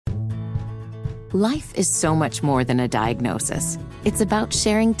Life is so much more than a diagnosis. It's about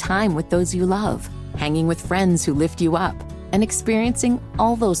sharing time with those you love, hanging with friends who lift you up, and experiencing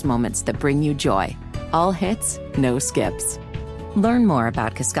all those moments that bring you joy. All hits, no skips. Learn more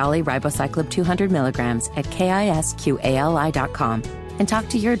about Kisqali Ribociclib 200 milligrams at KISQALI.com and talk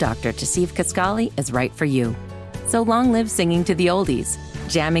to your doctor to see if Kisqali is right for you. So long live singing to the oldies,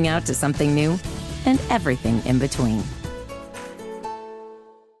 jamming out to something new, and everything in between.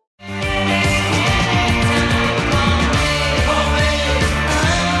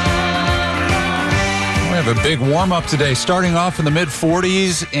 We have a big warm-up today, starting off in the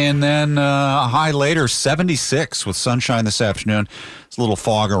mid-40s and then a high later, 76 with sunshine this afternoon. There's a little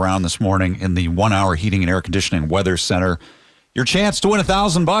fog around this morning in the 1-hour heating and air conditioning weather center. Your chance to win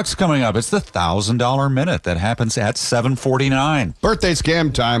 $1,000 coming up. It's the $1,000 minute that happens at 7:49. Birthday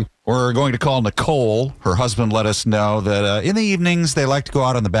scam time. We're going to call Nicole. Her husband let us know that in the evenings they like to go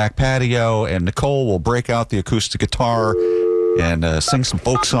out on the back patio, and Nicole will break out the acoustic guitar and sing some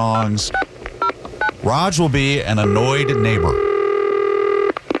folk songs. Raj will be an annoyed neighbor.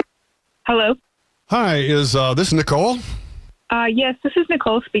 Hello. Hi, is this Nicole? Yes, this is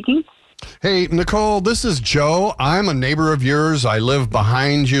Nicole speaking. Hey, Nicole, this is Joe. I'm a neighbor of yours. I live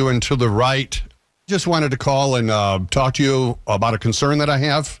behind you and to the right. Just wanted to call and talk to you about a concern that I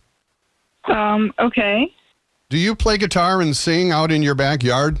have. Okay. Do you play guitar and sing out in your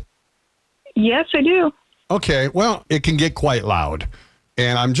backyard? Yes, I do. Okay, well, it can get quite loud.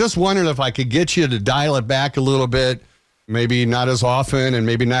 And I'm just wondering if I could get you to dial it back a little bit, maybe not as often and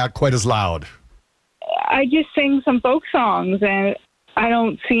maybe not quite as loud. I just sing some folk songs, and I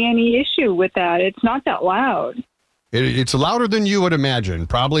don't see any issue with that. It's not that loud. It's louder than you would imagine.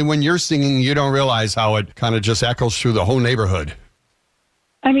 Probably when you're singing, you don't realize how it kind of just echoes through the whole neighborhood.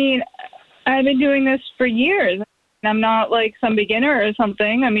 I mean, I've been doing this for years. I'm not like some beginner or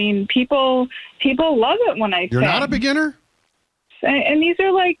something. I mean, people love it when I sing. You're not a beginner? And these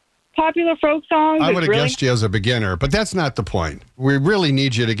are like popular folk songs. I would have guessed you as a beginner, but that's not the point. We really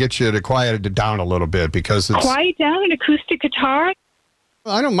need you to get you to quiet it down a little bit because it's... Quiet down an acoustic guitar?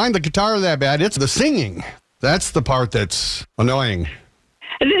 I don't mind the guitar that bad. It's the singing. That's the part that's annoying.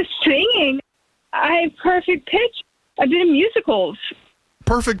 The singing? I have perfect pitch. I've been in musicals.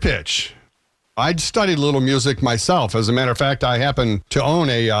 Perfect pitch. I'd studied a little music myself. As a matter of fact, I happen to own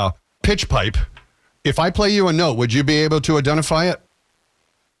a pitch pipe. If I play you a note, would you be able to identify it?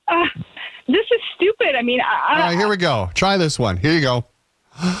 This is stupid. I mean, All right, here we go. Try this one. Here you go.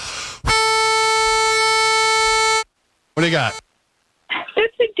 What do you got?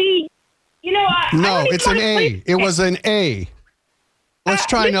 That's a D. You know, No, it's an A. It was an A. Let's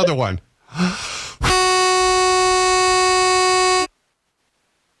try another one.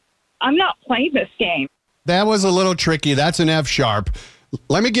 I'm not playing this game. That was a little tricky. That's an F sharp.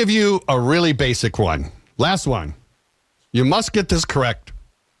 Let me give you a really basic one. Last one. You must get this correct.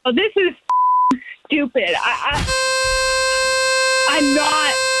 Oh, this is stupid.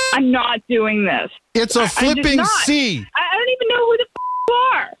 I'm not doing this. It's a flipping C. I don't even know who the you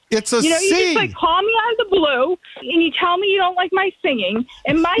are. It's a C. You C. just like call me out of the blue and you tell me you don't like my singing,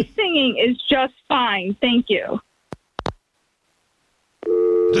 and my singing is just fine. Thank you.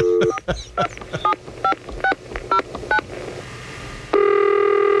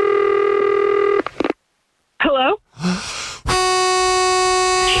 Hello?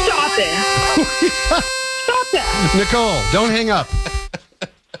 Stop it. Stop it. Nicole, don't hang up.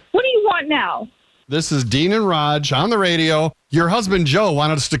 What do you want now? This is Dean and Raj on the radio. Your husband, Joe,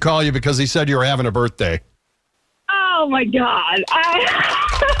 wanted us to call you because he said you were having a birthday. Oh, my God. I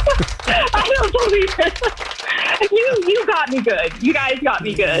don't believe it. You got me good. You guys got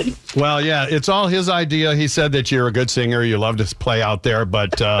me good. Well, yeah, it's all his idea. He said that you're a good singer. You love to play out there,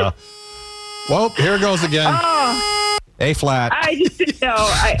 but, well, here it goes again. Oh, A flat. I just didn't know.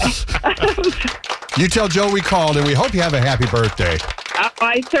 You tell Joe we called, and we hope you have a happy birthday.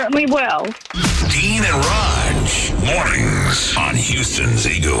 I certainly will. Dean and Raj, mornings on Houston's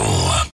Eagle.